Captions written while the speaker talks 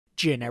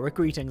Generic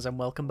greetings and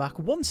welcome back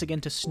once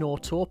again to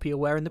Snowtopia,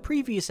 where in the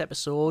previous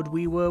episode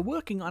we were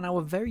working on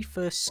our very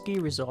first ski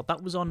resort.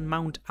 That was on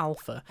Mount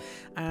Alpha,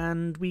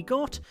 and we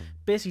got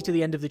basically to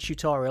the end of the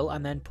tutorial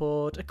and then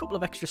put a couple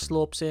of extra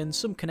slopes in,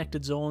 some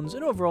connected zones,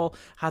 and overall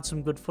had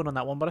some good fun on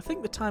that one. But I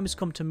think the time has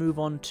come to move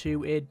on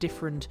to a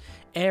different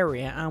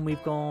area, and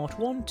we've got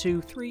 1, 2,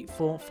 3,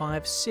 4,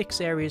 5, 6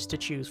 areas to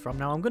choose from.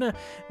 Now I'm gonna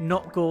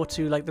not go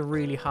to like the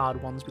really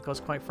hard ones because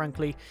quite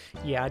frankly,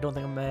 yeah, I don't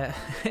think I'm in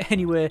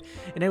any way,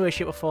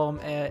 shape or form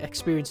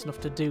experienced enough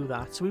to do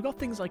that. So we've got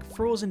things like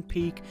Frozen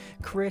Peak,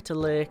 Crater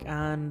Lake,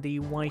 and the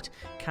White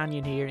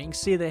Canyon here. And you can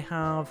see they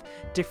have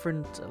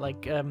different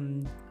like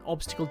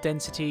obstacle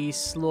densities,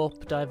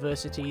 slope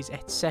diversities,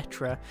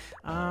 etc.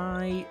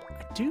 I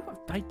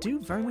do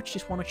very much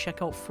just want to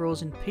check out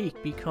Frozen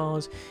Peak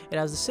because it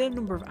has the same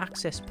number of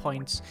access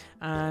points,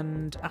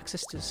 and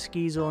access to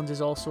ski zones is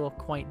also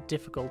quite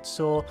difficult.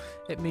 So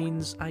it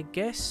means, I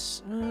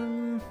guess,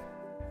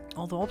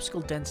 although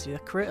obstacle density,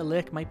 that Crater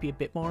Lake might be a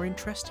bit more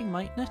interesting,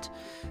 mightn't it?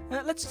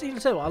 Let's see.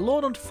 I'll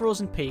load onto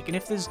Frozen Peak, and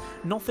if there's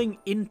nothing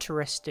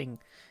interesting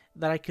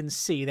that I can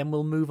see, then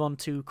we'll move on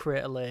to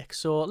Crater Lake.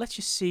 So let's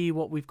just see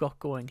what we've got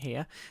going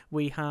here.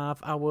 We have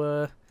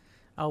our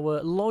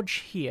lodge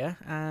here,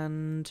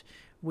 and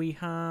we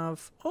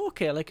have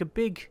like a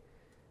big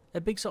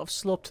sort of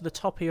slope to the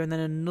top here, and then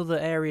another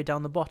area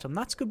down the bottom.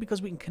 That's good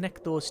because we can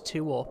connect those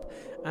two up,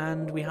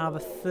 and we have a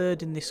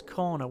third in this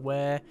corner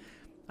where,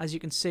 as you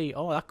can see,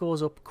 that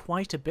goes up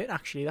quite a bit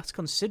actually. That's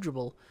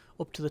considerable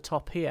up to the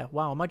top here.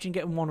 Wow, imagine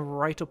getting one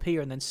right up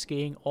here and then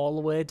skiing all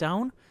the way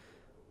down.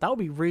 That would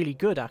be really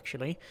good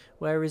actually.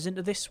 Whereas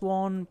into this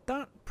one,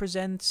 that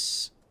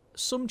presents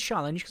some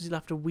challenge because you'll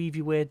have to weave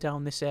your way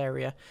down this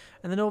area.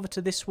 And then over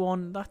to this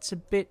one, that's a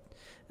bit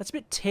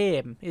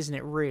tame, isn't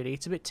it, really?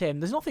 It's a bit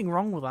tame. There's nothing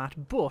wrong with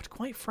that, but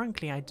quite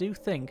frankly, I do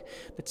think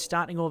that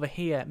starting over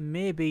here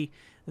may be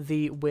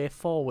the way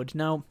forward.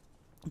 Now,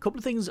 a couple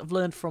of things I've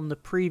learned from the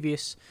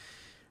previous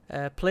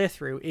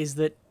playthrough is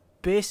that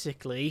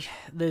basically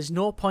there's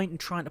no point in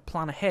trying to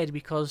plan ahead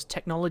because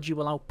technology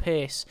will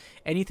outpace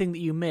anything that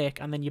you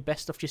make, and then you're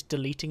best off just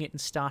deleting it and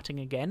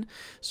starting again.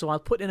 So I'll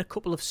put in a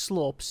couple of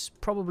slopes,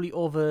 probably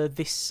over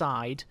this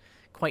side,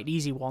 quite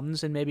easy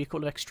ones, and maybe a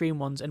couple of extreme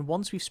ones, and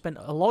once we've spent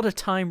a lot of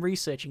time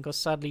researching, because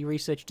sadly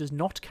research does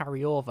not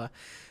carry over,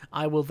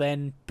 I will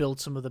then build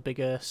some of the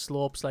bigger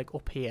slopes like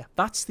up here.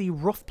 That's the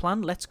rough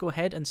plan. Let's go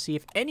ahead and see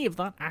if any of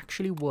that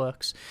actually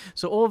works.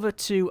 So over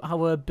to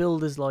our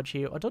builder's lodge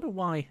here. I don't know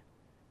why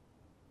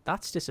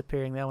that's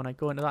disappearing there when I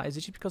go into that. Is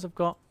it just because I've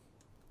got...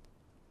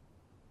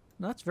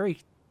 No, that's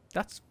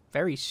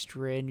very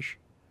strange.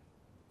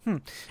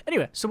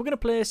 Anyway, so we're going to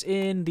place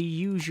in the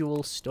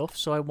usual stuff.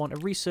 So I want a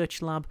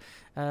research lab,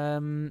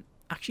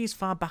 actually as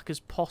far back as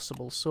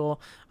possible. So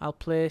I'll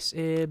place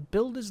a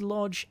builder's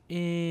lodge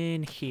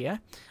in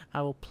here.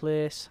 I will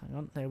place, hang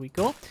on, there we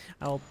go.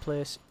 I'll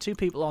place 2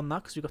 people on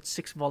that because we've got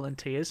 6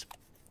 volunteers.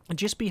 And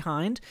just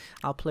behind,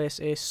 I'll place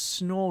a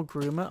snow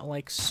groomer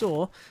like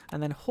so,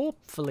 and then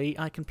hopefully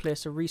I can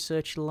place a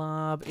research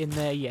lab in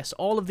there. Yes,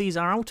 all of these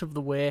are out of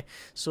the way,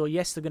 so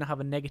yes, they're going to have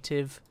a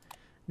negative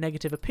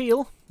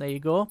appeal. There you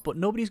go. But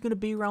nobody's going to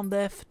be around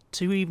there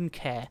to even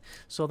care.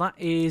 So that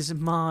is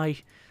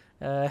my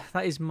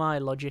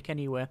logic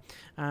anyway.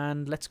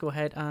 And let's go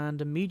ahead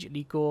and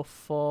immediately go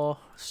for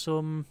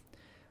some...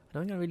 I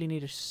don't think I really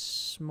need a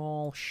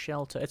small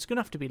shelter. It's going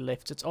to have to be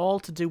lifts. It's all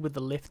to do with the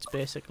lifts,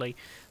 basically.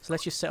 So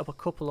let's just set up a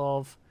couple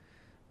of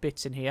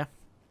bits in here.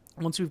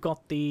 Once we've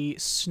got the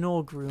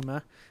snow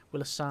groomer,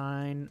 we'll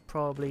assign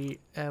probably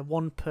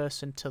 1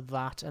 person to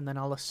that, and then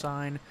I'll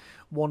assign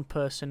 1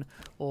 person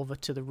over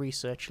to the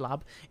research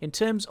lab. In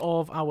terms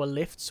of our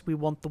lifts, we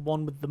want the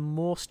one with the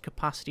most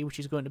capacity, which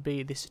is going to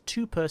be this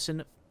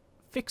 2-person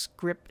fixed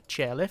grip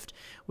chairlift,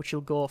 which will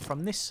go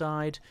from this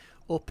side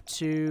up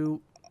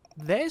to...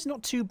 There's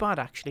not too bad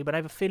actually, but I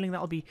have a feeling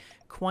that'll be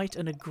quite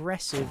an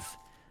aggressive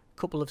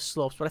couple of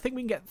slopes. But I think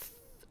we can get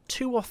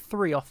 2 or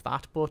 3 off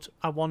that, but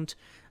I want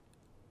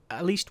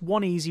at least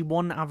 1 easy,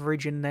 1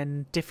 average, and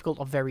then difficult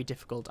or very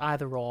difficult,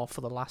 either or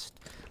for the last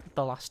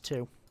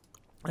 2.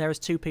 There is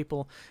 2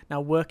 people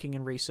now working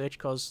in research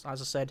because, as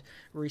I said,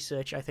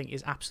 research I think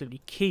is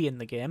absolutely key in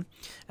the game.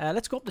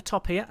 Let's go up the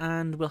top here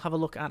and we'll have a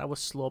look at our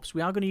slopes.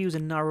 We are going to use a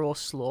narrow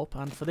slope,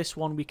 and for this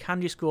one we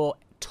can just go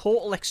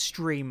total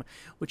extreme,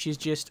 which is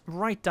just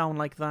right down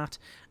like that,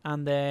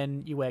 and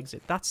then you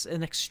exit. That's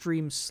an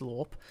extreme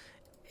slope.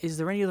 Is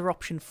there any other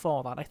option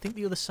for that? I think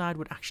the other side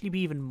would actually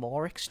be even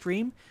more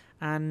extreme,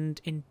 and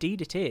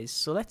indeed it is.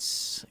 So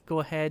let's go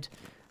ahead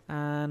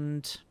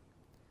and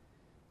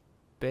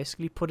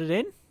basically put it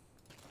in.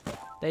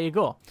 There you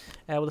go.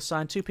 We'll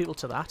assign 2 people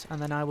to that,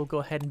 and then I will go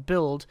ahead and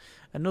build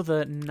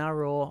another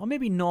narrow, or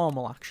maybe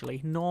normal actually,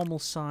 normal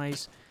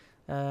size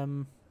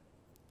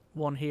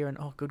one here, and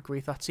oh good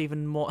grief, that's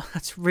even more,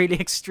 that's really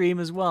extreme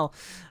as well.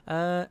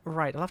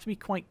 Right, I'll have to be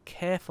quite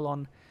careful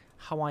on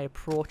how I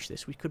approach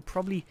this. We could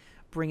probably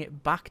bring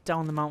it back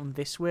down the mountain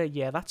this way.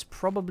 Yeah, that's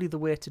probably the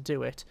way to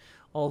do it,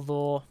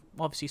 although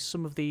obviously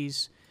some of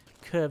these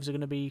curves are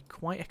going to be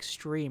quite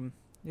extreme.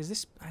 Is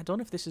this... I don't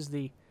know if this is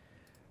the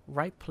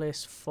right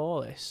place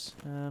for this.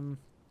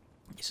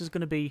 This is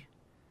going to be...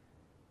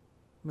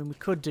 I mean, we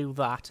could do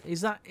that.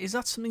 Is that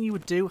something you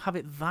would do? Have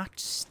it that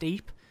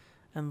steep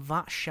and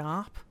that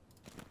sharp?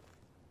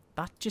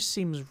 That just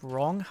seems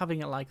wrong,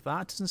 having it like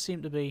that. It doesn't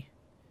seem to be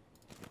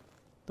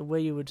the way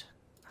you would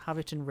have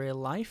it in real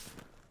life.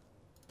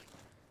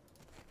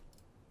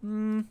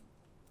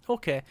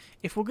 Okay.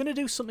 If we're going to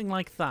do something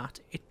like that,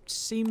 it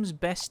seems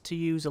best to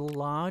use a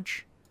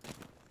large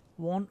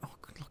one. Oh,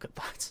 look at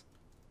that.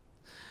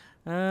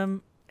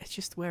 It's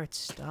just where it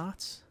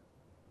starts.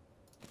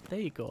 There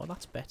you go.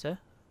 That's better.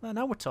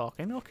 Now we're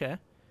talking. Okay.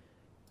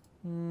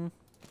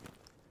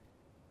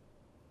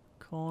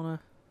 Corner.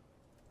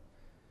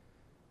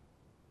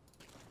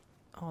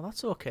 Oh,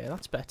 that's okay.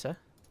 That's better.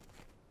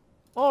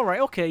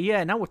 Alright, okay.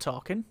 Yeah, now we're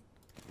talking.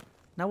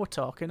 Now we're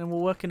talking. And we're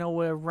working our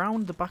way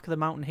around the back of the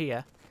mountain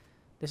here.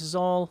 This is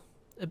all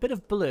a bit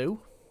of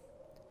blue.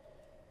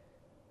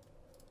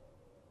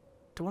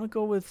 Do I want to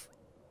go with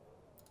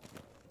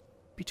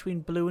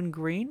between blue and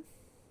green?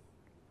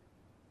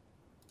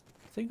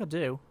 I think I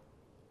do.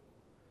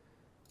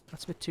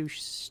 That's a bit too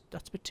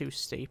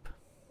steep.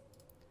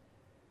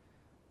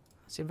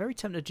 See, I'm very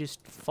tempted to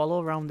just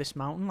follow around this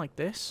mountain like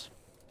this.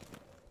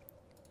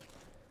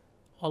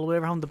 All the way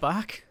around the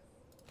back.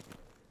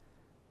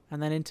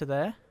 And then into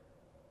there.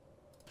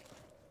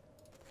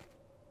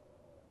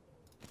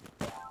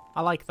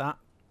 I like that.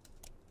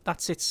 That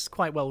sits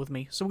quite well with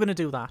me. So we're going to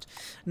do that.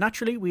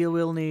 Naturally, we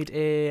will need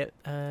a...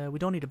 we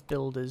don't need a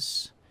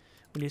builder's.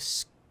 We need a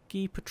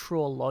ski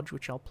patrol lodge,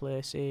 which I'll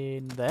place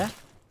in there.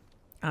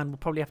 And we'll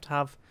probably have to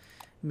have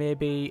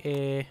maybe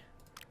a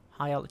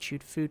high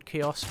altitude food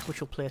kiosk,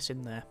 which we'll place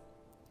in there.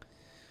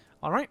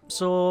 Alright,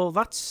 so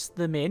that's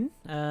the main.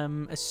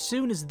 As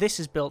soon as this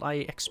is built, I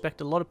expect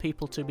a lot of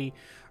people to be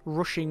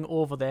rushing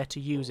over there to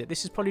use it.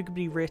 This is probably going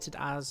to be rated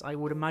as, I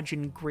would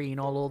imagine, green,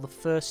 although the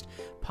first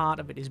part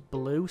of it is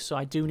blue, so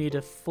I do need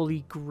a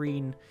fully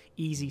green,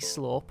 easy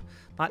slope.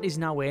 That is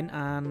now in,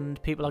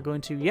 and people are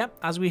going to, yep,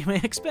 as we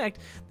may expect,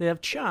 they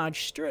have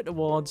charged straight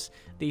towards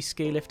the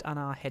ski lift and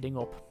are heading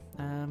up.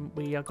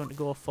 We are going to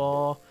go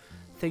for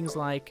things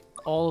like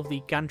all of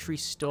the gantry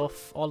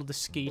stuff, all of the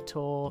ski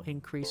tour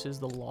increases,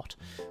 the lot.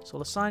 So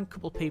I'll assign a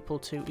couple of people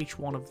to each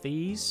one of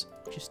these,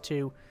 just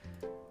to,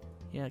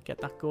 yeah, get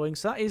that going.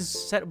 So that is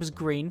set up as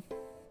green.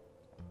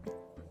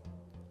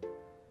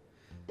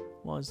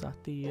 What is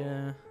that?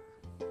 The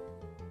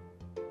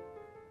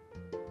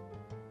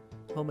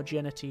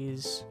homogeneity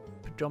is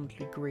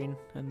predominantly green,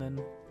 and then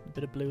a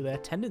bit of blue there.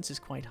 Attendance is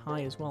quite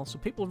high as well, so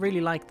people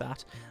really like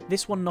that.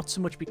 This one not so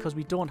much, because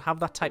we don't have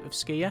that type of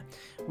skier.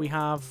 We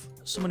have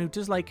someone who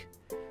does like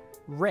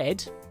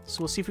red, so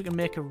we'll see if we can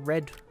make a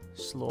red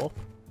slope,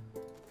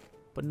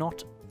 but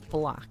not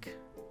black,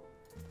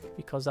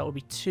 because that would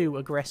be too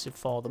aggressive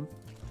for them.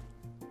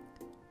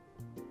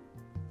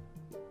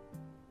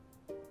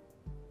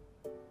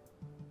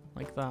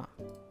 Like that.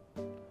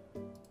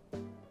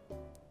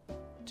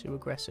 Too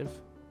aggressive.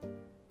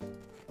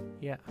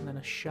 Yeah, and then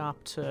a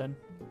sharp turn.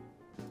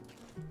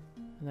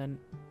 And then,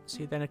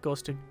 see, then it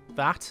goes to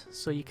that,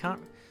 so you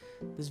can't...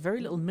 There's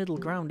very little middle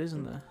ground,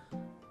 isn't there?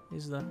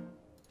 Is there?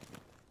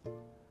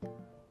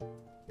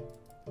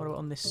 What about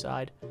on this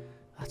side?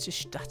 That's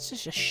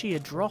just a sheer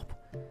drop.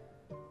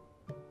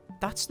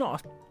 That's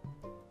not...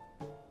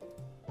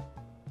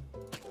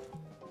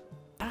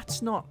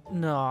 That's not...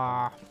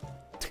 Nah.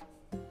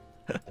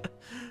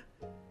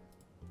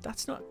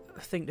 That's not a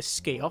thing to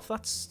ski off.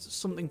 That's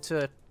something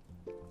to...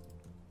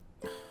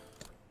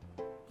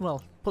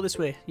 Well, put it this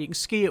way, you can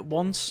ski it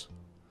once.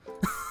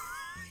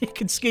 You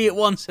can ski it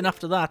once, and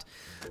after that,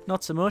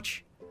 not so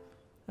much.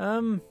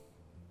 Can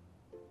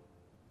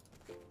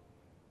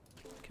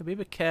be a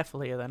bit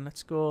careful here then.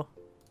 Let's go.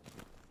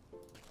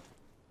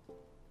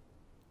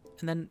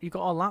 And then you've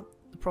got all that.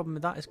 The problem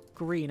with that is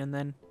green, and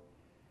then...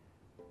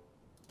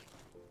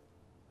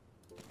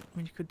 I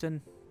mean, you could then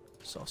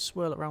sort of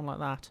swirl it around like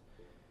that.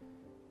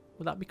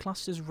 Would that be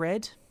classed as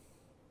red?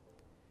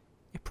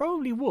 It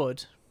probably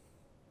would.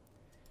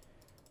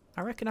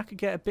 I reckon I could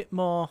get a bit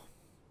more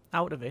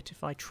out of it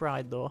if I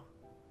tried, though.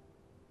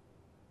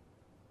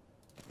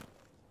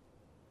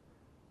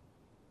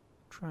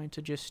 Trying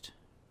to just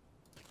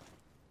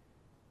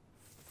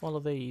follow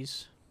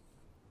these.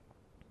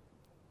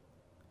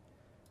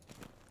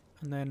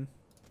 And then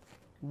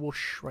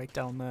whoosh right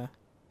down there.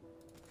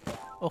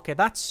 Okay,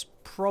 that's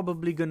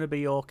probably going to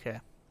be okay,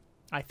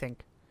 I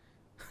think.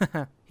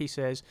 He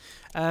says.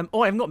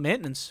 Oh, I haven't got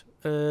maintenance.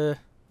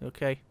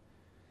 Okay.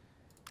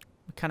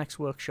 Mechanics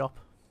workshop.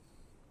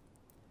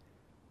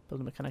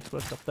 Build a mechanics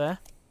workshop there.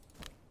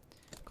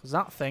 Because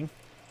that thing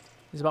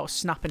is about to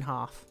snap in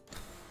half.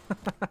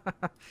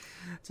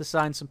 Let's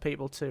assign some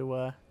people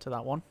to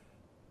that one.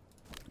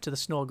 To the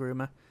snow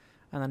groomer.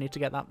 And I need to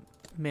get that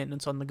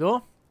maintenance on the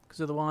go.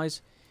 Because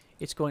otherwise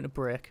it's going to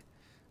break.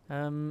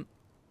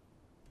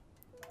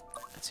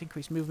 Let's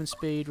increase movement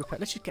speed, repair.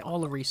 Let's just get all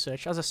the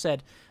research. As I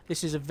said,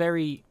 this is a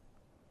very...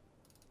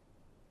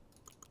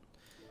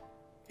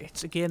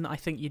 it's again, I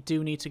think you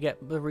do need to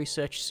get the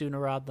research sooner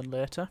rather than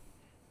later.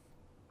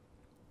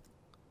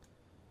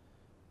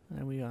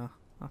 There we are.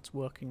 That's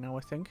working now,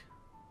 I think.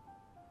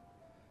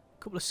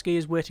 A couple of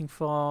skiers waiting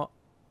for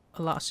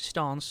a lot of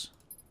assistance.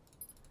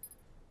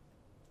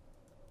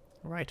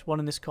 Right, one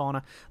in this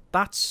corner.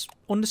 That's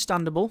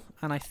understandable,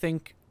 and I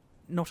think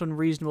not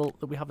unreasonable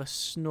that we have a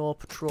snow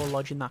patrol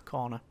lodge in that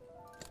corner.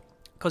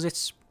 Because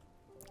it's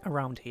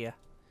around here.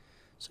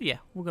 So yeah,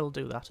 we're going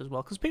to do that as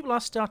well. Because people are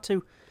start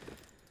to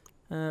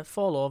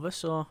fall over,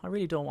 so I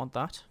really don't want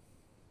that.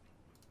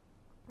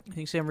 You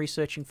can see I'm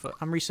researching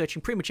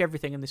pretty much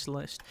everything in this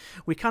list.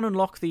 We can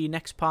unlock the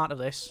next part of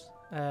this,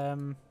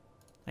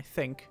 I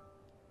think.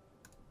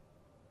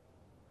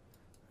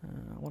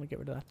 I want to get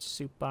rid of that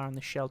soup bar and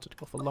the shelter to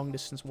go for long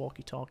distance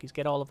walkie-talkies.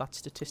 Get all of that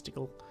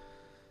statistical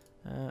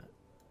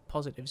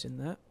positives in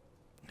there.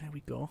 There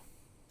we go.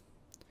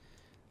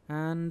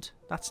 And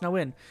that's now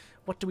in.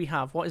 What do we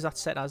have? What is that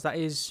set as? That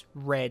is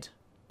red.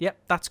 Yep,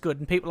 that's good.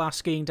 And people are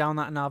skiing down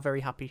that and are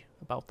very happy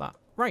about that.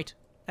 Right.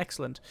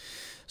 Excellent.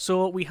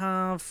 So we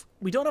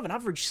don't have an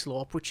average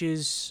slope, which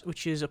is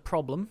a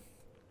problem.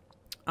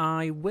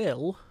 I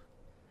will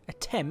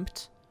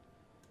attempt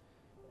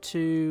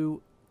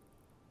to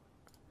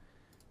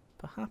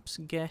perhaps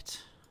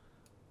get...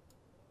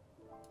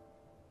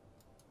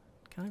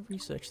 Can I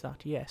research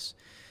that? Yes.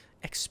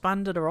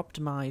 Expanded or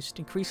optimized.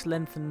 Increased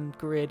length and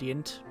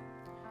gradient.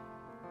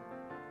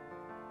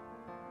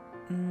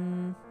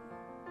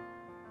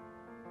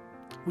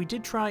 We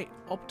did try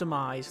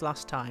optimize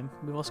last time.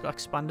 We've also got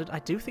expanded. I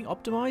do think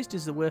optimized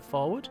is the way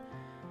forward.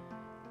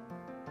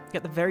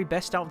 Get the very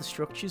best out of the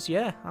structures.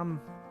 Yeah,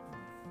 I'm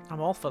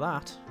all for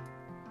that.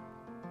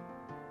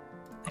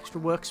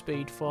 Extra work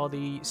speed for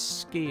the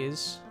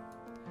skiers.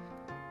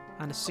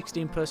 And a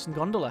 16-person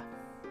gondola.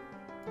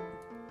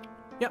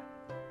 Yep.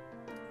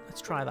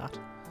 Let's try that.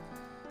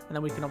 And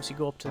then we can obviously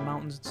go up to the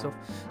mountains and stuff.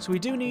 So we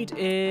do need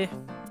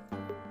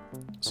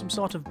some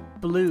sort of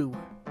blue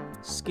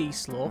ski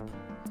slope.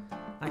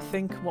 I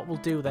think what we'll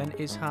do then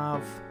is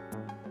have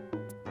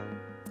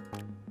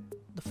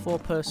the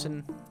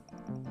 4-person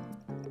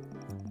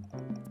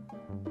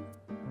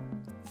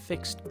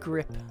fixed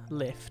grip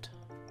lift.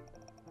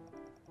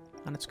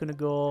 And it's going to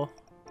go...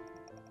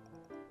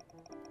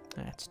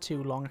 It's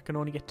too long. I can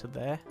only get to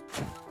there.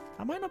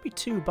 That might not be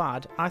too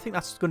bad. I think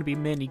that's going to be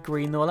mainly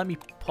green though. Let me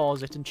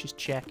pause it and just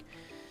check.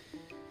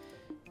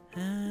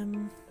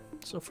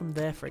 So from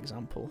there, for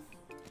example,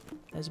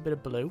 there's a bit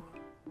of blue.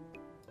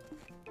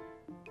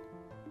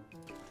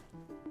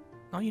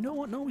 Oh, you know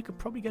what? No, we could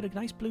probably get a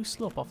nice blue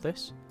slope off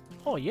this.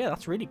 Oh, yeah,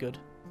 that's really good.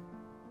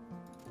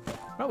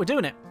 Right, we're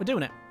doing it. We're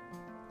doing it.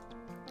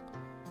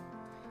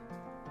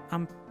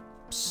 I'm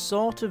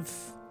sort of...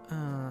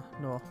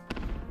 no.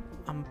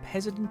 I'm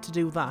hesitant to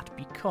do that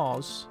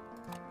because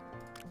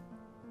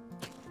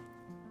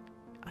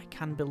I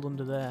can build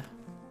under there.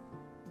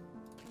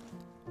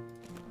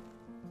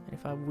 And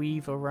if I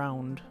weave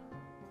around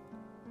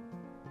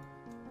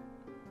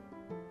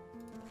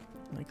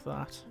like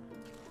that,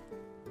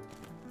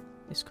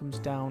 this comes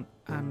down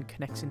and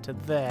connects into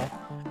there,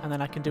 and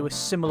then I can do a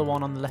similar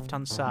one on the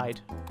left-hand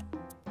side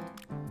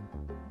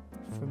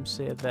from,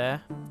 say,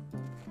 there.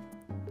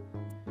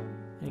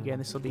 And again,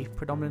 this will be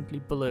predominantly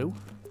blue,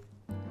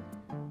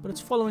 but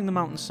it's following the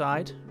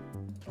mountainside,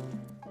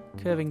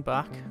 curving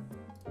back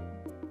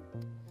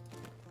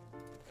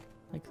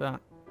like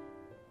that.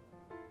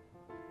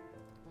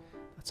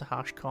 That's a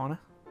harsh corner,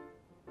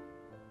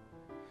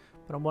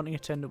 but I'm wanting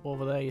it to end up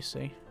over there, you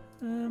see.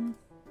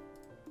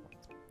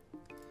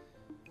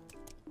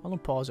 I'll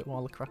unpause it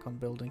while I crack on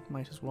building,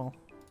 might as well.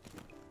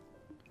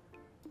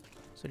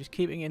 So just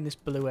keeping it in this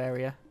blue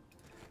area,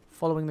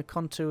 following the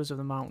contours of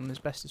the mountain as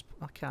best as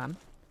I can,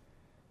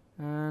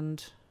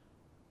 and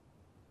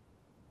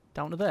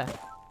down to there.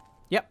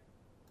 Yep,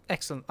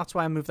 excellent. That's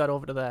why I moved that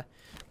over to there.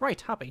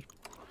 Right, happy.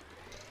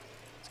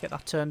 Let's get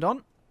that turned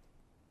on.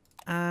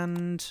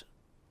 And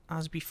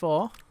as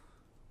before,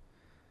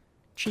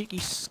 cheeky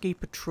ski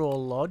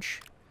patrol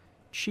lodge,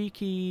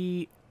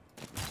 cheeky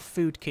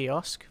food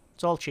kiosk.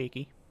 It's all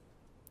cheeky.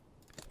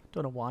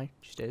 Don't know why,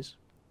 just is.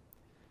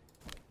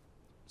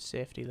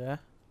 Safety there.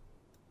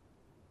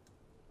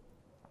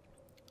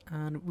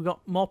 And we've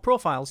got more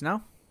profiles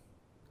now.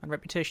 And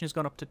reputation has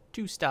gone up to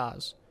 2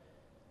 stars.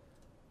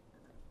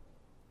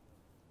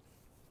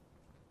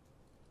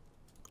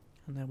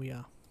 And there we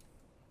are.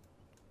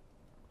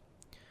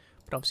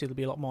 But obviously there'll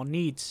be a lot more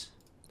needs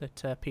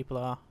that people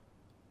are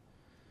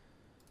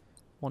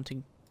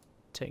wanting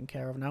taken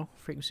care of now.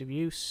 Frequency of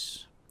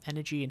use,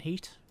 energy and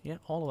heat. Yeah,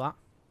 all of that.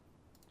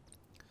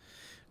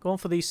 Going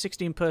for the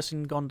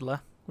 16-person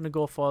gondola. I'm going to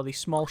go for the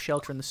small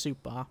shelter and the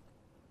soup bar.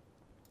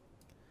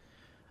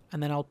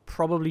 And then I'll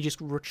probably just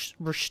rush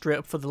straight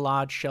up for the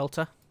large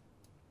shelter.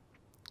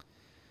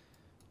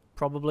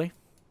 Probably,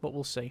 but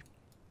we'll see.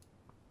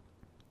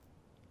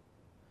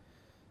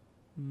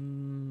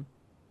 You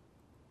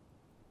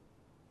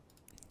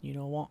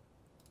know what?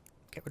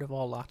 Get rid of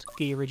all that.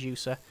 Gear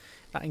reducer.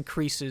 That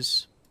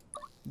increases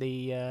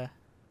the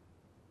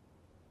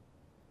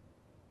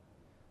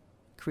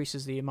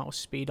increases the amount of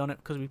speed on it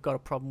because we've got a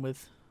problem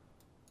with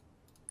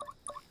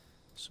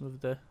some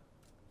of the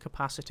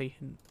capacity,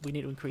 and we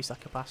need to increase that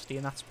capacity,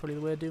 and that's probably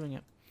the way of doing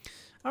it.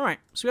 Alright,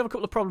 so we have a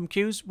couple of problem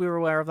queues. We were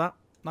aware of that.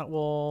 That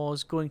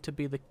was going to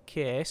be the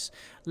case.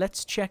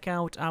 Let's check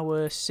out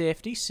our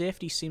safety.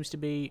 Safety seems to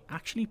be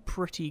actually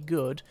pretty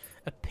good.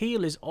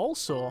 Appeal is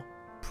also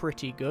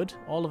pretty good.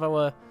 All of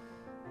our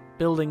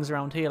buildings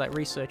around here, like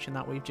research and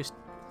that, we've just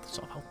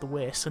sort of out the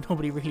way so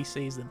nobody really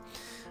sees them.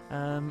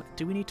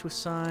 Do we need to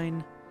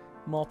assign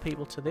more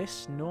people to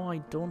this? No, I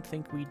don't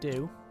think we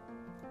do.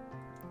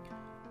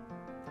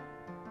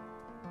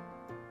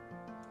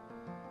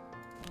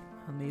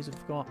 And these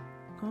have got...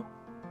 Oh,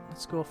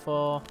 let's go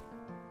for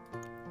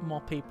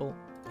more people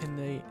in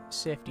the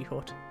safety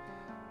hut.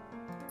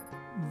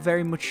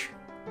 Very much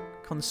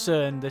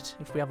concerned that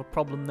if we have a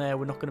problem there,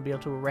 we're not going to be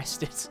able to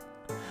arrest it.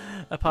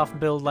 Apart from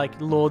build like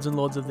loads and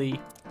loads of the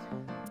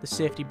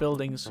safety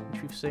buildings,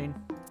 which we've seen.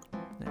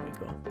 There we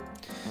go.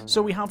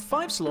 So we have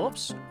 5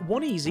 slopes,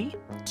 1 easy,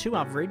 2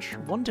 average,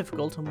 1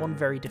 difficult, and 1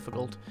 very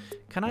difficult.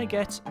 Can I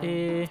get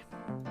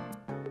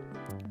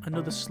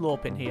another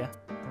slope in here?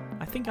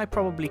 I think I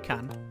probably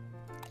can.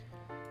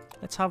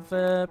 Let's have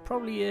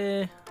probably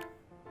a...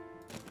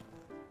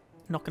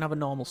 Not going to have a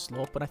normal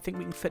slope, but I think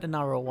we can fit a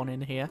narrow one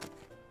in here.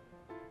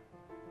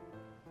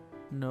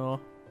 No.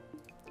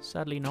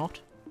 Sadly not.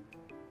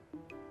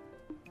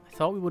 I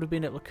thought we would have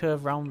been able to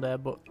curve round there,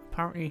 but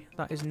apparently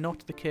that is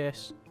not the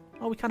case.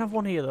 Oh, we can have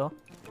one here, though.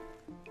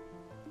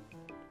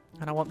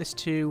 And I want this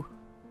to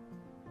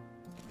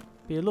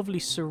be a lovely,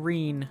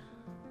 serene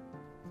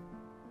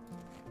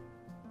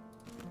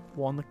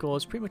one that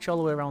goes pretty much all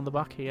the way around the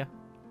back here.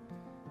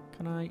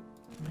 Can I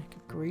make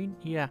it green?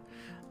 Yeah.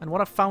 And what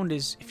I've found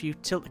is if you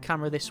tilt the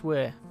camera this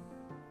way,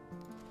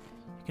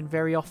 you can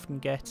very often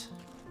get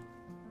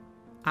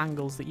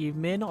angles that you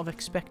may not have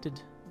expected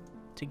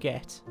to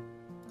get.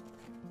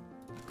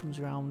 It comes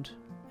around.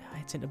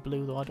 It's into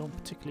blue though. I don't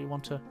particularly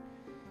want to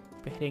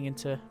be heading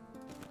into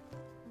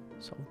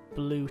sort of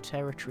blue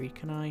territory.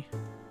 Can I?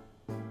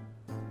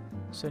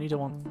 Certainly don't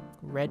want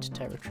red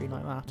territory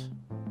like that.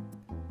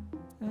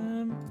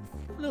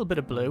 A little bit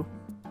of blue.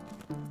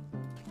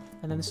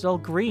 And then this is all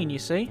green, you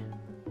see?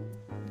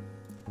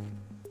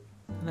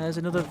 And there's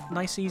another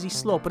nice easy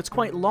slope, but it's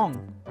quite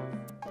long.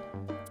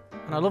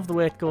 And I love the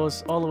way it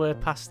goes all the way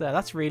past there.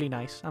 That's really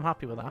nice. I'm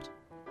happy with that.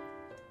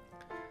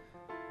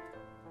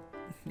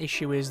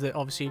 Issue is that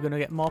obviously you're going to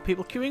get more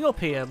people queuing up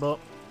here, but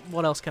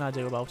what else can I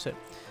do about it?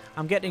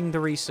 I'm getting the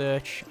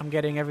research. I'm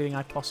getting everything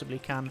I possibly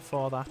can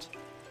for that.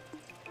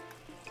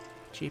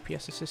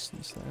 GPS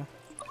assistance there.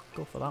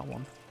 Go for that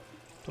one.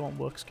 Don't want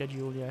work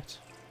schedule yet.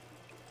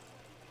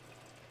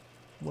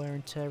 Wear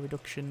and tear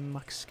reduction,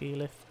 max ski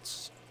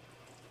lifts.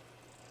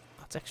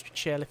 That's extra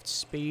chairlift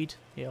speed.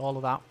 Yeah, all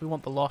of that. We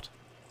want the lot.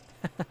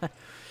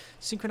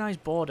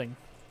 Synchronized boarding.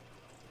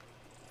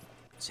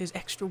 It says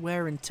extra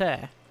wear and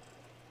tear.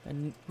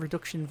 And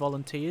reduction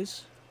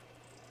volunteers.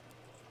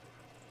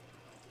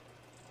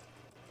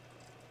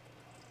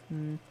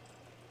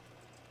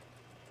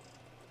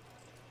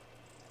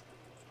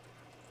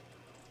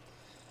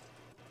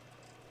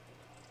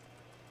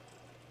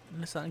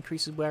 Unless that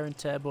increases wear and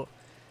tear, but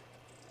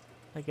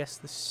I guess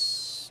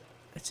this...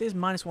 It says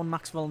 -1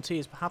 max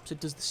volunteers. Perhaps it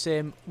does the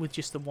same with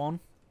just the one.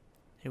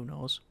 Who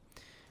knows?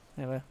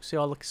 Anyway, see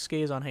all the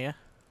skiers on here.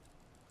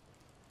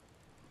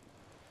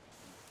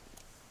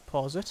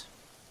 Pause it.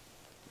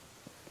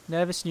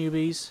 Nervous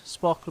newbies,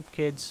 sport club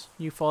kids,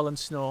 new fallen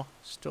snow,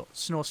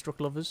 snow-struck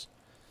lovers.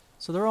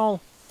 So they're all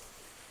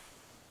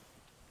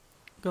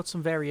got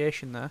some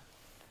variation there.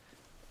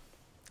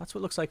 That's what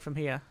it looks like from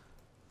here.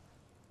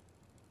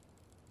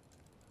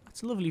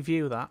 That's a lovely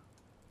view, that.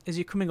 As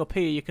you're coming up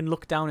here, you can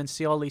look down and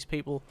see all these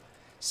people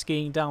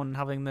skiing down and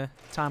having the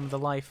time of their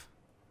life.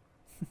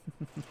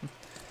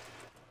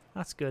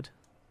 That's good.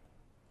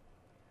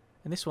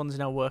 And this one's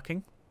now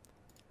working.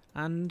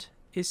 And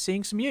is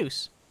seeing some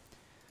use.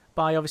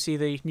 By, obviously,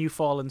 the new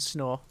fallen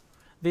snow.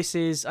 This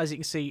is, as you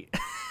can see,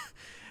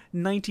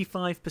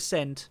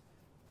 95%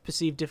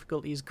 perceived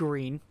difficulty is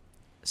green.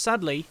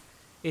 Sadly,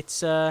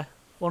 it's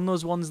one of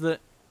those ones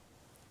that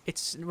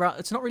it's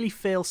not really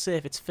fail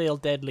safe, it's fail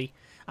deadly.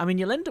 I mean,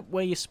 you'll end up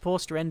where you're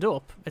supposed to end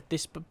up at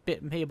this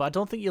bit here, but I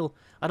don't think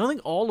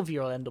all of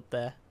you will end up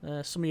there.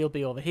 Some of you'll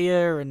be over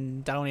here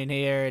and down in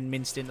here and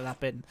minced into that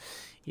bit. And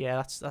yeah,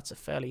 that's a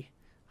fairly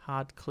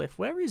hard cliff.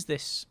 Where is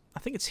this? I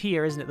think it's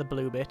here, isn't it, the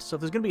blue bit? So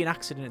if there's going to be an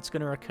accident, it's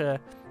going to occur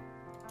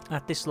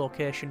at this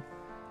location.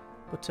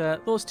 But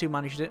those two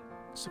managed it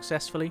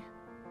successfully,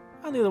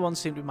 and the other ones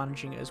seem to be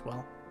managing it as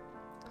well.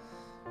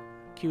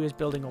 Queue is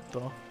building up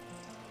though.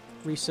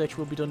 Research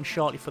will be done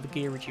shortly for the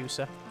gear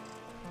reducer.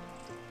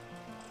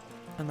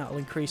 And that will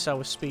increase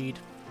our speed.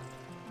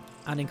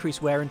 And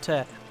increase wear and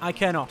tear. I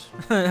care not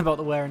about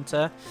the wear and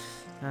tear.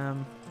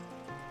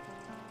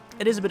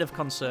 It is a bit of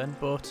concern,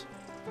 but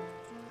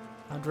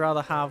I'd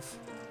rather have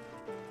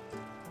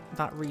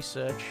that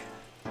research.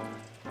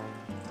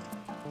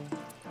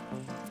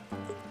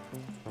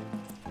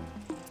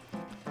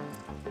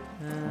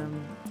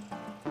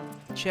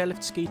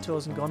 chairlift, ski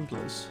tours and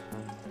gondolas.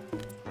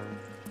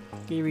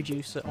 Gear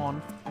reducer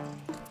on.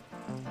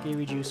 Gear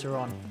reducer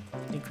on.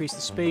 Increase the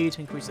speed,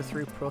 increase the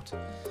throughput.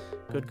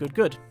 Good, good,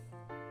 good.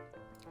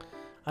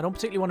 I don't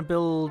particularly want to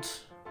build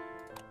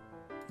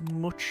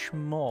much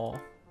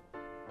more.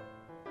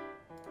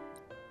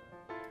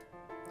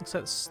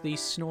 Except these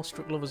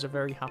snow-struck lovers are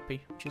very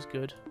happy, which is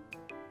good.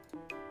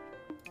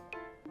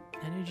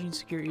 Energy and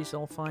security is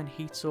all fine.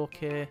 Heat's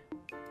okay.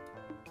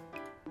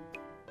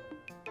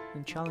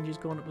 And challenge is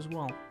going up as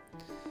well.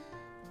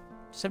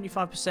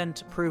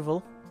 75%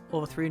 approval.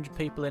 Over 300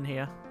 people in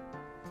here.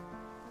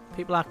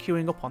 People are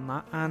queuing up on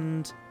that,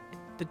 and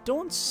there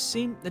doesn't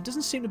seem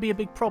to be a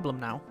big problem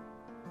now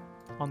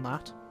on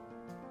that.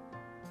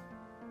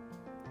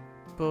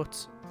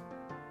 But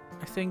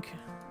I think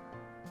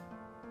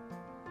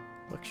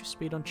extra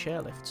speed on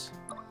chairlifts.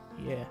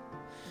 Yeah.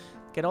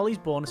 Get all these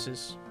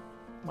bonuses.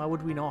 Why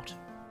would we not?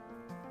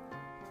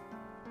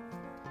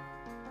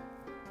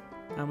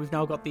 And we've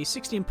now got the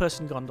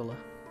 16-person gondola.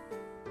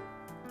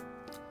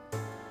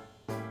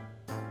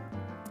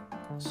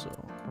 So,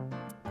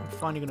 I'm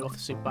finally going to go for the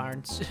Super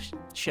Baron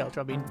shelter.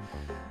 I've been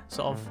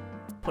sort of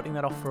putting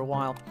that off for a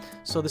while.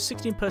 So the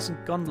 16-person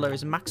gondola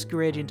is a max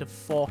gradient of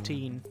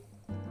 14.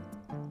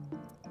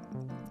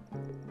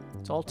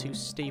 It's all too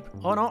steep.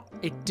 Oh no,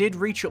 it did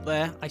reach up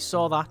there. I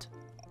saw that.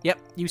 Yep,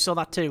 you saw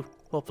that too,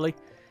 hopefully.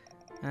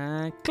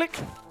 Click.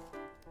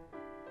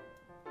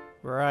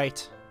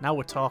 Right, now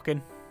we're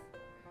talking.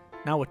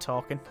 Now we're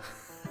talking.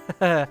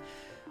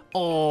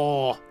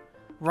 Oh,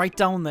 right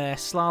down there,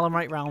 slalom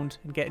right round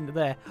and get into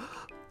there.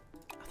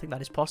 I think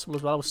that is possible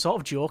as well. I was sort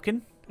of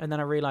joking, and then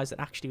I realised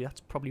that actually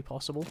that's probably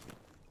possible.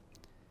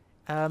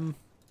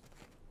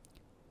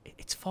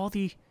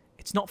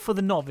 It's not for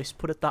the novice,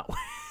 put it that way.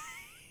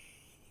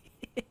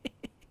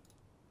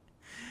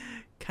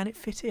 Can it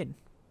fit in?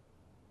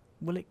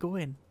 Will it go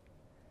in?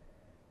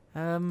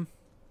 I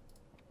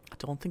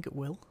don't think it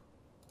will.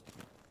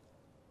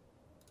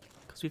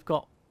 Because we've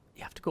got...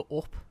 You have to go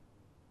up.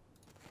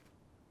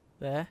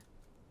 There.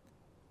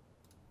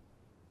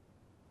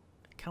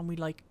 Can we,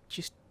 like,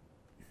 just...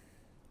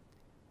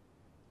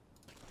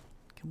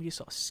 Can we just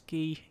sort of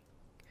ski?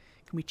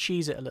 Can we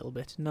cheese it a little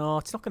bit? No,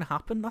 it's not going to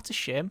happen. That's a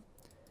shame.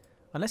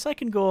 Unless I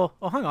can go...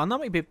 Oh, hang on. That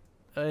might be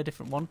a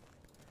different one.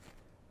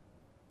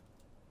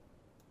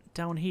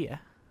 Down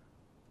here.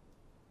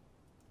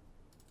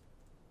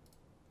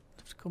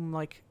 Have to come,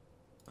 like,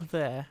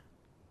 there.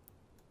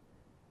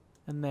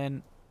 And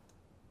then...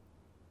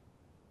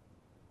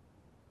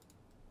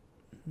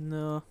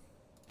 No.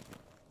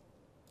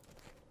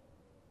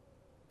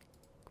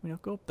 Can we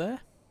not go up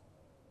there?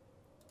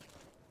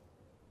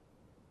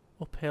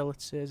 Uphill,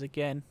 it says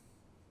again.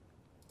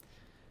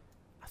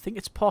 I think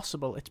it's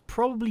possible. It's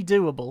probably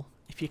doable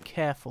if you're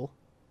careful.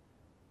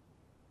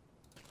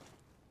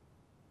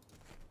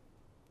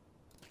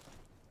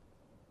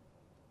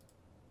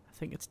 I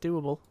think it's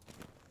doable.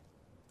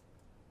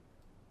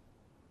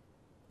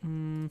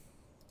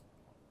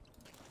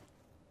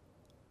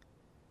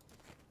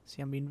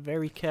 See, I'm being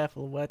very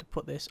careful where to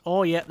put this.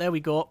 Oh yeah, there we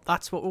go.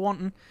 That's what we're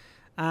wanting.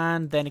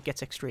 And then it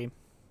gets extreme.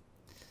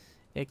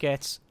 It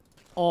gets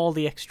all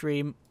the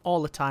extreme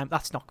all the time.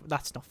 That's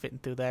not fitting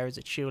through there, is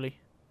it, surely?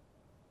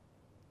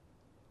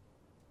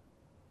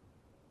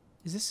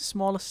 Is this the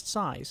smallest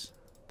size?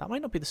 That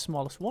might not be the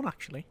smallest one,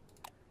 actually.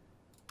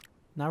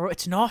 Narrow?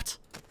 It's not!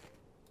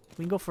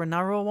 We can go for a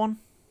narrow one.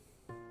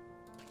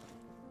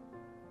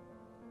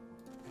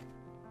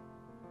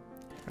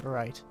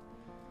 Right.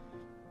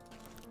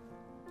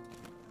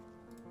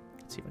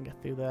 Let's see if I can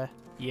get through there.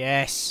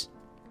 Yes!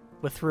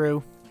 We're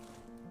through.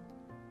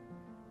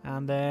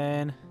 And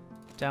then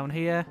down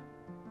here.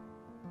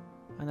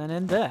 And then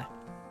in there.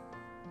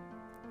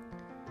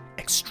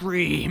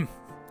 Extreme!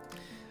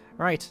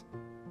 Right.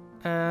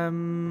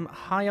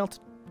 High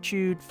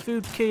altitude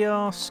food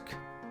kiosk.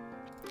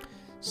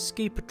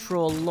 Ski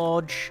patrol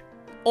lodge.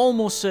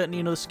 Almost certainly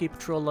another ski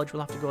patrol lodge will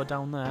have to go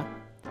down there.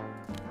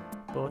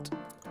 But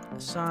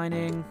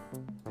assigning,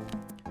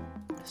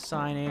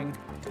 assigning,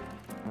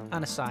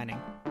 and assigning.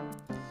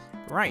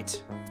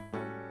 Right.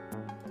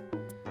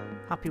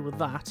 Happy with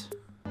that.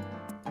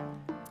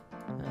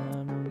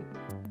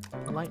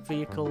 Light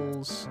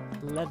vehicles,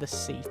 leather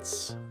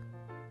seats,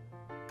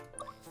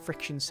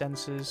 friction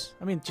sensors.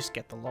 I mean, just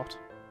get the lot.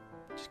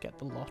 Just get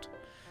the lot.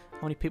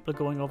 How many people are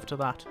going over to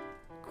that?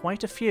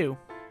 Quite a few.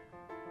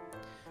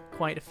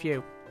 Quite a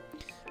few.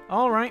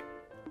 Alright.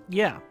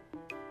 Yeah.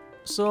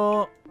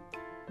 So,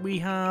 we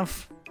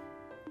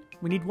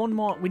need one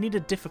more. We need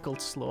a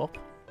difficult slope.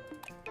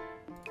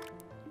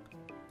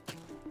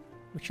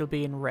 Which will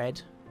be in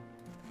red.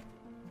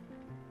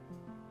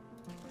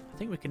 I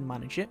think we can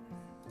manage it.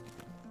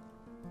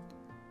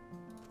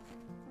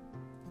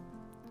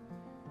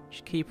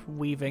 Just keep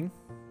weaving.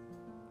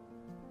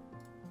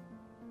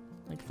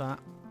 Like that.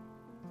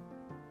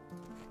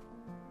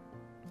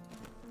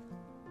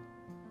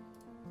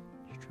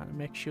 Just trying to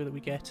make sure that we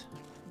get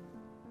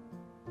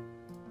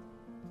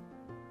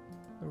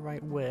the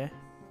right way.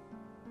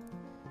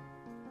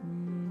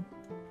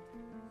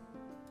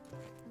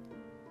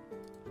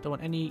 Don't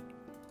want any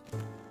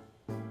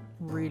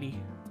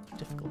really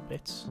difficult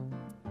bits.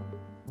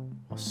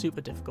 Or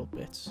super difficult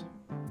bits.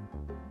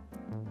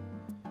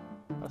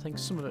 I think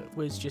some of it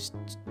was just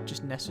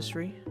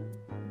necessary.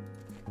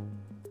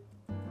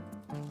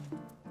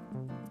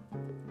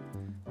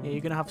 Yeah,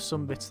 you're going to have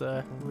some bits that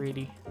are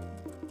really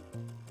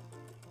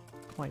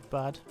quite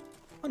bad.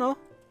 Oh no.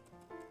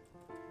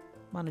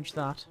 Manage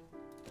that.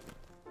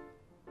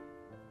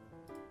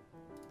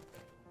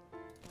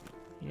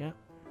 Yeah.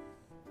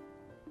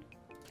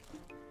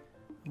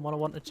 And what I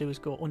want to do is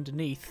go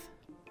underneath.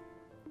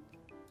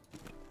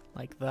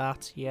 Like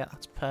that. Yeah,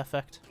 that's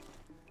perfect.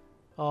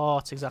 Oh,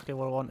 it's exactly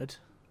what I wanted.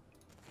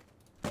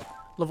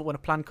 Love it when a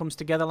plan comes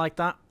together like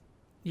that.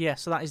 Yeah,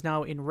 so that is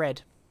now in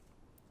red.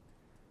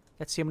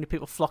 Let's see how many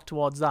people flock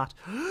towards that.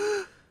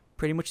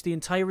 Pretty much the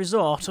entire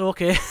resort.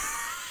 Okay.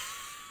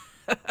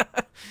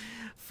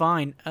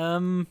 Fine.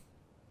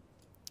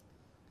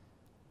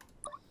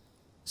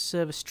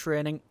 Service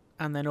training,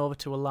 and then over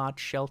to a large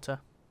shelter.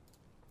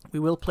 We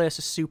will place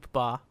a soup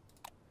bar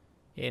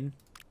in.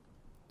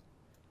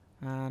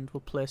 And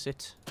we'll place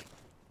it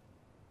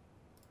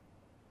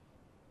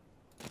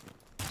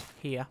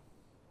here.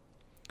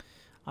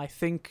 I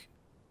think...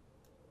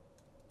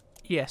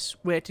 Yes,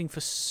 waiting for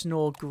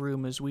snow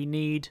groomers. We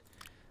need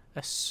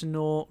a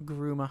snow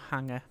groomer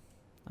hanger.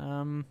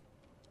 Well,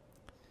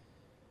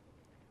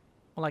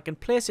 I can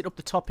place it up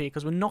the top here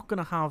because we're not going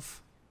to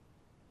have...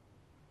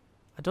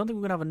 I don't think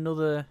we're going to have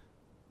another...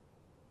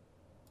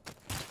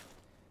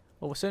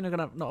 Well, we're certainly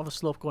going to not have a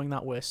slope going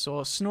that way. So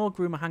a snow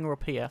groomer hanger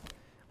up here,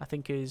 I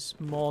think, is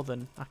more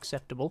than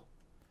acceptable.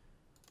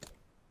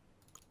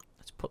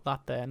 Let's put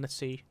that there and let's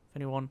see if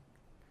anyone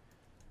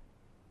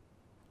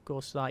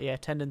goes to that. Yeah,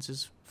 attendance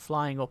is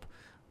flying up.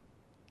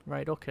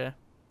 Right, okay.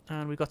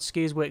 And we've got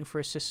skiers waiting for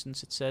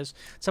assistance, it says.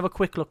 Let's have a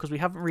quick look because we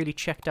haven't really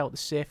checked out the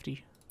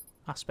safety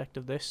aspect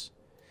of this.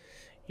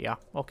 Yeah,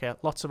 okay.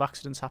 Lots of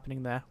accidents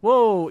happening there.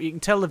 Whoa! You can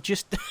tell they've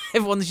just...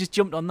 everyone's just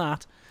jumped on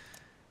that.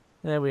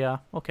 There we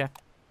are. Okay.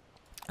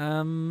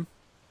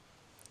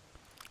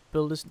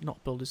 Builders...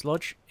 Not Builders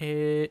Lodge.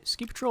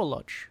 Ski Patrol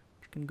Lodge.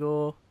 You can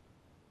go...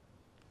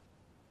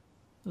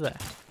 there.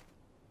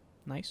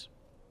 Nice.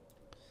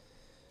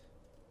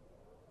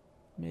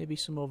 Maybe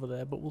some over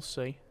there, but we'll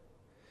see.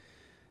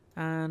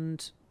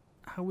 And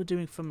how we're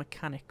doing for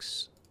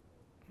mechanics.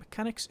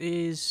 Mechanics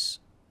is...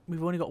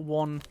 We've only got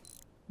one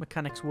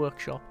mechanics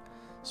workshop.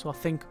 So I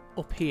think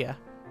up here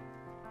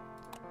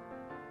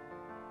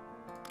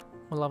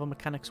we'll have a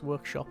mechanics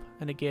workshop.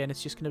 And again,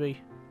 it's just going to be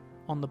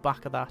on the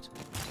back of that.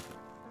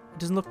 It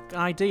doesn't look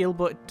ideal,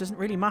 but it doesn't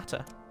really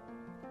matter.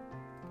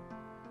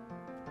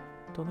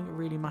 Don't think it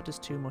really matters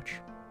too much.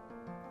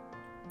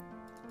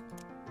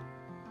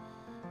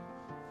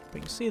 But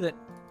you can see that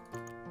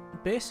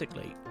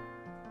basically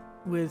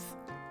with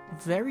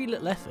very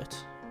little effort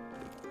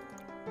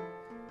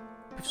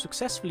we've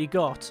successfully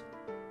got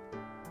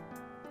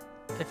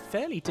a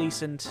fairly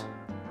decent,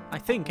 I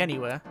think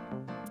anyway,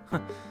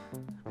 I'm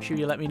sure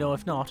you'll let me know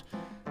if not,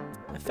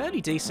 a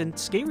fairly decent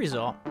ski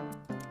resort.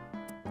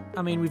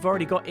 I mean, we've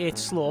already got 8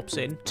 slopes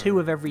in, 2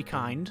 of every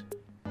kind.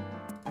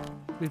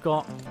 We've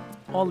got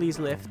all these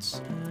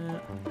lifts.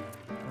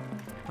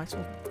 Might as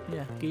well,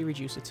 yeah, gear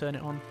reducer, turn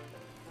it on.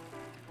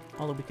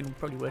 Although we can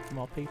probably wait for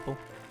more people.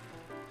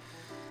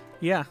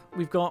 Yeah,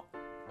 we've got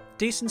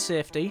decent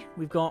safety.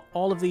 We've got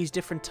all of these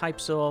different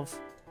types of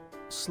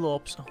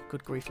slopes. Oh,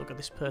 good grief, look at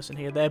this person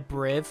here. They're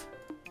brave.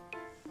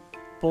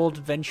 Bold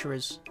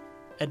adventurers.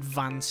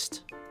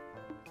 Advanced.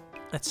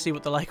 Let's see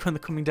what they're like when they're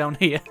coming down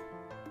here.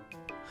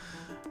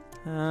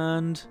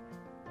 And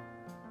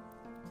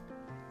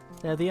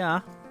there they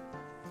are.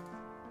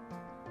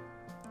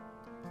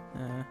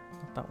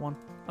 Not that one.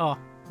 Oh,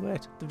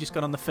 wait, they've just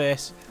gone on the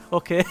face.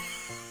 Okay.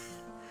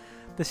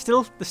 They're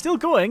still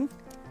going.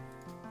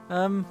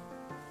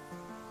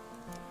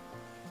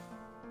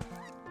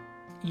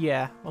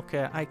 Yeah,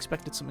 okay, I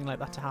expected something like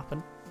that to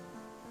happen.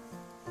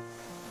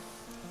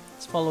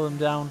 Let's follow them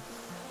down.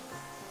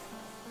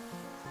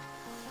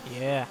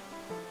 Yeah.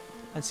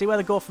 And see where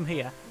they go from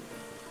here.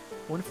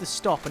 I wonder if they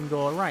stop and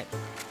go right.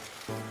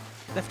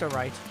 Left or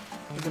right.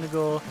 They're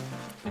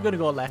gonna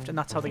go left, and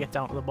that's how they get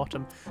down to the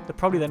bottom. They're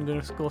probably then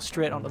gonna go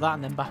straight onto that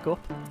and then back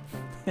up.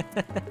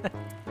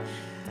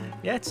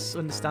 Yeah, it's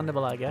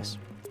understandable, I guess.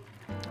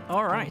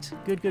 Alright,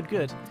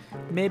 good.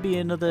 Maybe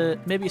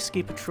a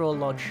ski patrol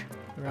lodge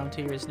around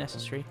here is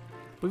necessary.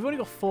 But we've only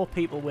got 4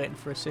 people waiting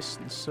for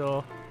assistance,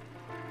 so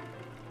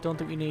don't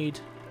think we need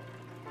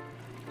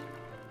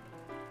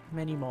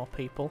many more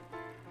people.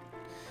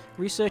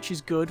 Research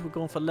is good. We're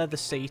going for leather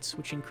seats,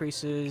 which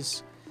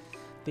increases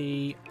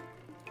the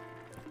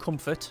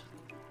comfort.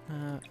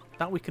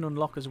 That we can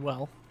unlock as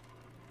well.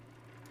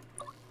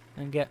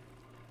 And get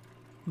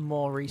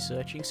more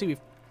research. You can see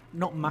we've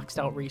not maxed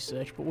out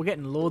research, but we're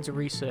getting loads of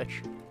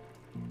research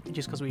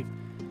just because we've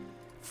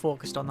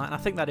focused on that. And I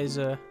think that is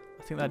a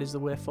I think that is the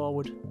way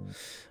forward.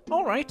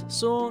 Alright,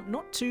 so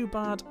not too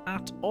bad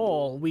at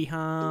all. We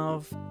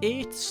have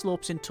 8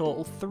 slopes in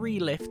total,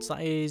 3 lifts.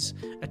 That is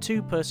a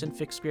 2-person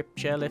fixed grip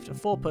chairlift, a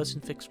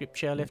 4-person fixed grip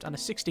chairlift, and a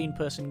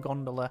 16-person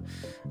gondola.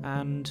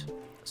 And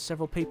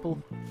several people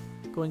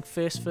going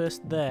face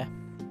first there.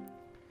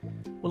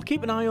 We'll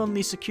keep an eye on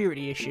the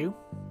security issue.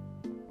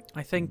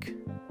 I think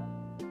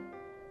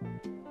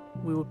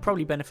we would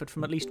probably benefit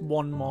from at least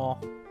one more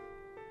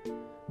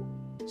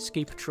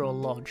ski patrol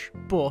lodge,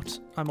 but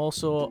I'm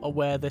also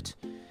aware that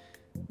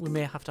we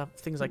may have to have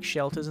things like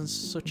shelters and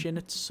such in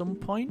at some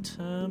point.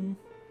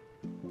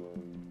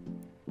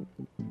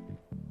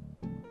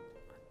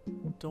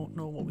 Don't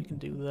know what we can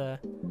do there.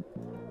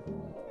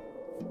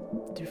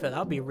 To be fair,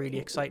 that'd be a really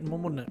exciting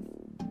one, wouldn't it?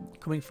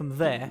 Coming from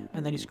there,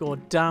 and then you just go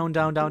down,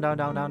 down, down, down,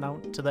 down, down,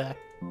 down to there.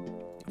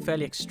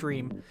 Fairly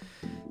extreme.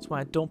 That's why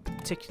I don't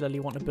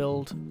particularly want to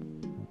build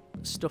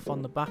stuff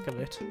on the back of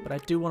it, but I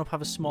do want to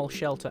have a small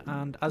shelter,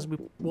 and as we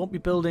won't be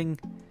building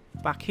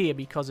back here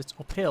because it's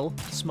uphill,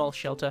 a small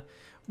shelter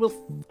will...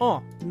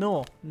 Oh,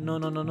 no, no,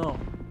 no, no, no.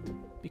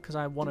 Because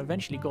I want to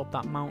eventually go up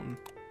that mountain.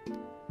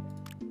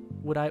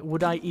 Would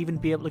I even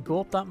be able to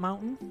go up that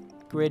mountain?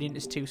 Gradient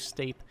is too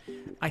steep.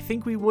 I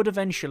think we would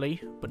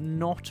eventually, but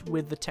not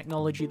with the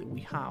technology that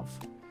we have.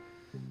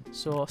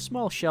 So, a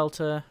small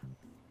shelter,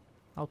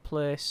 I'll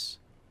place...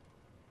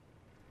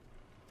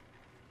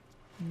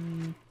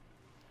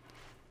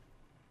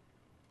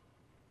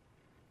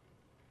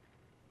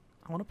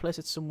 I want to place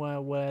it somewhere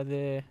where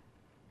they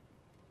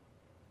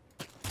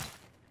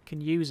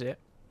can use it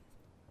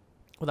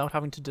without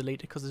having to delete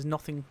it, because there's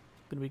nothing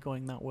going to be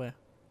going that way.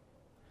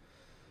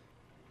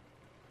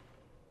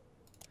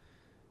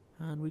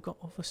 And we've got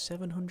over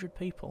 700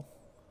 people.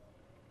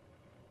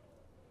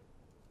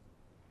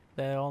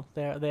 There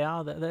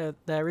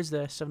is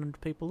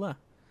 700 people there. A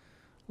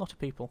lot of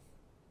people.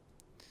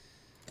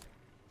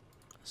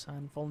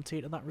 Assign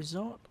volunteer to that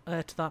resort,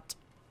 to that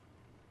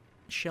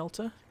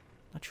shelter.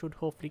 That should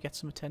hopefully get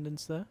some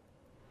attendance there.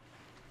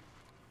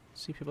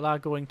 See, people are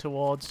going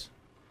towards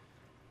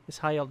this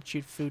high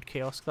altitude food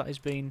kiosk that is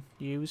being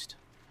used.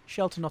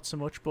 Shelter not so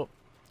much, but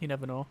you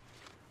never know.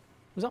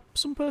 Was that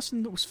some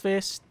person that was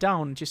face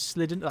down and just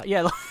slid into that?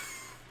 Yeah.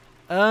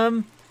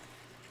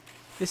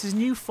 This is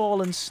new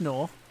fallen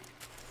snow.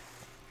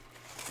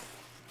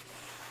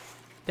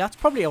 That's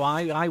probably how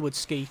I would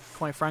ski,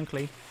 quite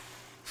frankly.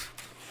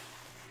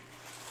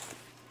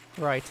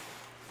 Right.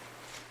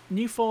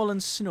 New fallen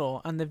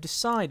snow, and they've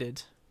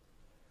decided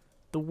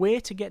the way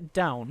to get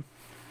down,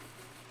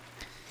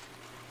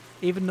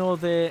 even though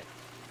their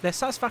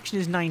satisfaction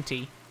is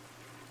 90,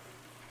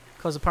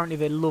 because apparently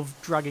they love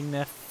dragging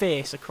their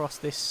face across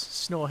this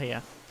snow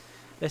here.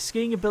 Their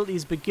skiing ability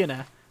is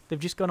beginner. They've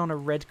just gone on a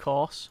red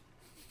course.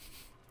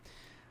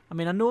 I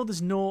mean, I know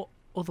there's no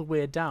other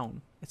way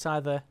down. It's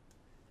either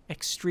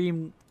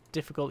extreme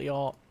difficulty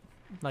or,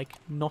 like,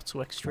 not so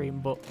extreme,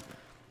 but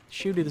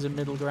surely there's a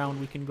middle ground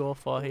we can go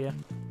for here.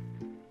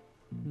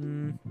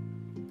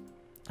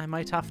 I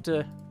might have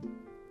to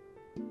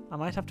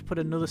put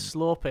another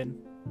slope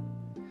in.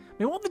 I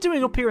mean, what are they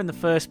doing up here in the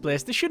first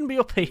place? They shouldn't be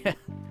up here.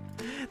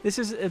 This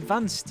is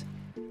advanced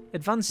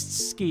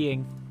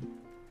skiing.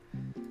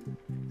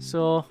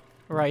 So,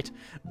 right.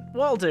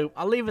 What I'll do,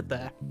 I'll leave it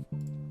there.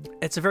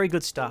 It's a very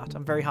good start.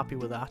 I'm very happy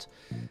with that.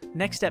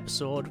 Next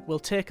episode, we'll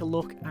take a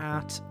look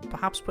at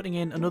perhaps putting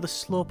in another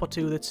slope or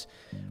two that's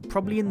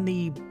probably in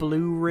the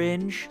blue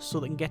range,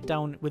 so they can get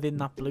down within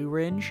that blue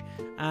range,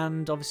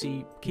 and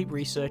obviously keep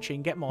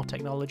researching, get more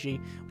technology,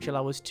 which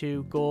allow us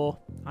to go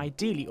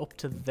ideally up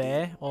to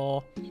there,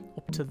 or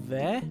up to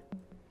there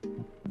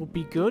would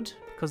be good,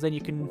 because then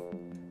you can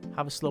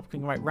have a slope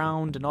going right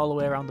round and all the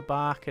way around the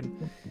back,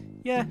 and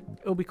yeah,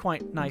 it'll be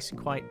quite nice and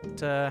quite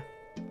a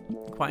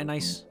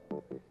nice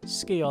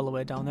ski all the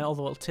way down there,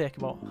 although it'll take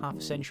about half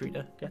a century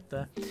to get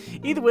there.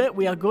 Either way,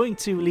 we are going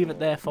to leave it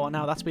there for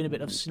now. That's been a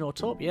bit of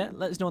Snowtopia.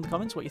 Let us know in the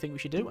comments what you think we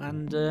should do,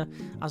 and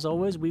as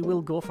always, we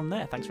will go from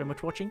there. Thanks very much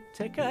for watching,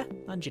 take care,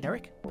 and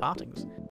generic partings.